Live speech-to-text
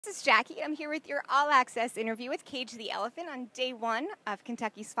This is Jackie. I'm here with your All Access interview with Cage the Elephant on day one of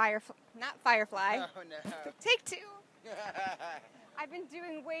Kentucky's not Firefly. Oh, no. Take two. I've been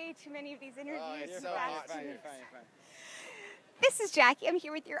doing way too many of these interviews. It's the so past hot. 2 Fine, weeks. fine. This is Jackie. I'm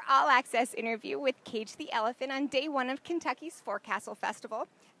here with your All Access interview with Cage the Elephant on day one of Kentucky's Forecastle Festival.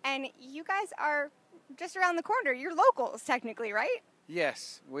 And you guys are just around the corner. You're locals, technically, right?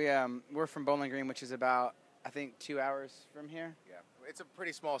 Yes, we're from Bowling Green, which is about, I think, 2 hours from here. Yeah, it's a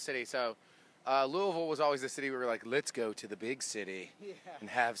pretty small city. So Louisville was always the city where we were like, let's go to the big city and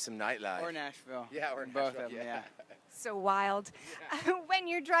have some nightlife. Or Nashville. Yeah, or both Nashville, of them. Yeah. So wild. When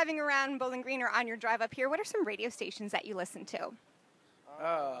you're driving around Bowling Green or on your drive up here, what are some radio stations that you listen to?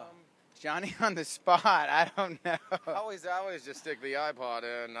 Johnny on the spot. I don't know. I always just stick the iPod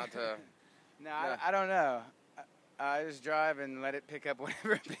in, not to. No, Yeah. I don't know. I just drive and let it pick up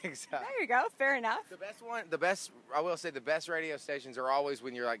whatever it picks up. There you go. Fair enough. I will say the best radio stations are always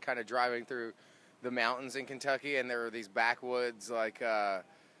when you're like kind of driving through the mountains in Kentucky and there are these backwoods like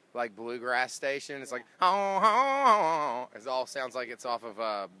bluegrass station. It's like it all sounds like it's off of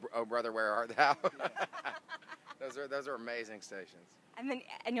Oh Brother Where Art Thou. Those are amazing stations. And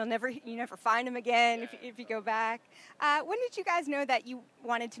you never find them again if you go back. When did you guys know that you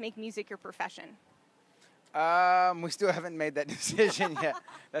wanted to make music your profession? We still haven't made that decision yet.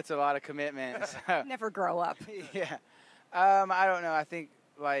 That's a lot of commitment. So. Never grow up. Yeah. I don't know. I think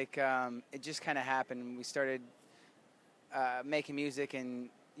it just kind of happened. We started making music, and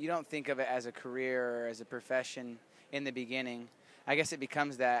you don't think of it as a career or as a profession in the beginning. I guess it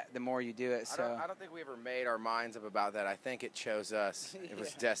becomes that the more you do it. So I don't think we ever made our minds up about that. I think it chose us. It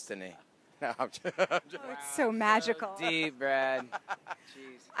was destiny. No, I'm just It's so magical. deep, Brad.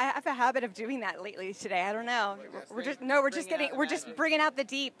 Jeez. I have a habit of doing that lately today. I don't know. Bringing We're just bringing out the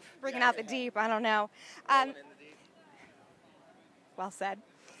deep. Bringing out the deep. I don't know. Well said.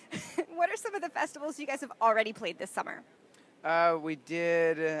 What are some of the festivals you guys have already played this summer? We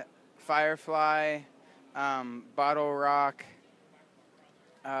did Firefly, Bottle Rock.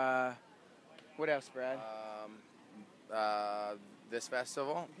 What else, Brad? This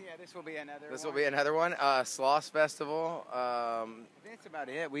festival. Yeah, this will be another. This will be another one. Sloss Festival. I think that's about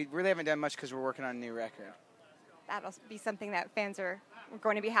it. We really haven't done much because we're working on a new record. That'll be something that fans are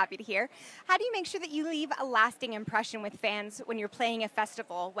going to be happy to hear. How do you make sure that you leave a lasting impression with fans when you're playing a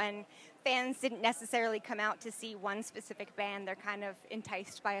festival, when fans didn't necessarily come out to see one specific band? They're kind of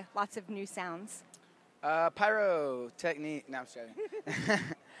enticed by lots of new sounds. Pyrotechnique. No, I'm just joking.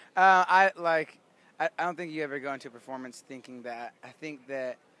 I don't think you ever go into a performance thinking that. I think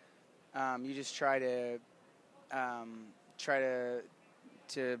that you just try to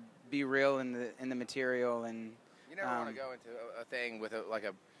be real in the material, and You never want to go into a thing with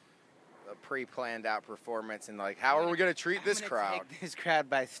a pre-planned out performance and like, how are we going to treat this crowd? Take this crowd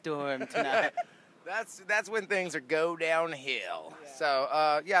by storm tonight. That's when things go downhill. Yeah. So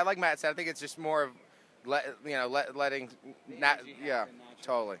like Matt said, I think it's just more of letting.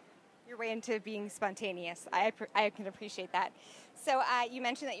 Totally. Your way into being spontaneous. I can appreciate that. So you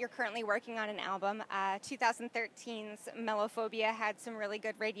mentioned that you're currently working on an album. 2013's Mellophobia had some really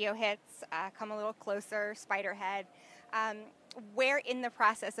good radio hits, Come a Little Closer, Spiderhead. Where in the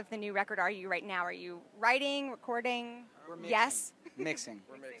process of the new record are you right now? Are you writing, recording? We're mixing. Yes? Mixing.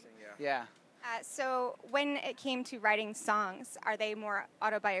 We're mixing, Yeah. So when it came to writing songs, are they more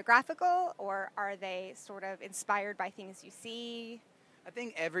autobiographical or are they sort of inspired by things you see? I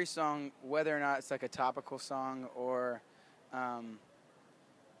think every song, whether or not it's like a topical song or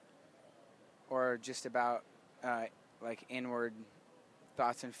just about like inward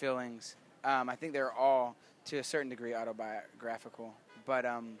thoughts and feelings, I think they're all to a certain degree autobiographical. But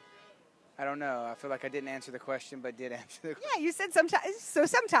I don't know. I feel like I didn't answer the question, but did answer the question. Yeah, you said sometimes. So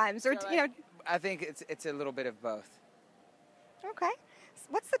sometimes, or I think it's a little bit of both. Okay.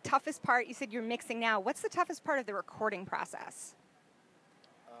 What's the toughest part? You said you're mixing now. What's the toughest part of the recording process?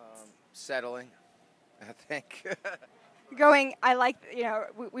 Settling, I think.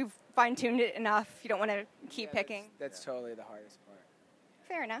 We've fine-tuned it enough. You don't want to keep picking. That's totally the hardest part.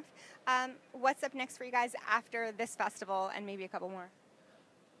 Fair enough. What's up next for you guys after this festival and maybe a couple more?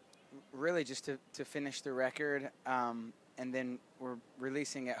 Really just to finish the record, and then we're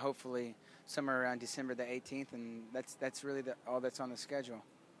releasing it hopefully somewhere around December the 18th, and that's really all that's on the schedule.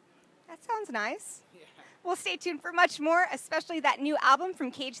 That sounds nice. Yeah. Well, stay tuned for much more, especially that new album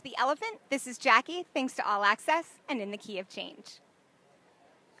from Cage the Elephant. This is Jackie, thanks to All Access and In the Key of Change.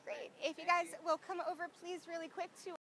 Great. If you guys will come over, please, really quick to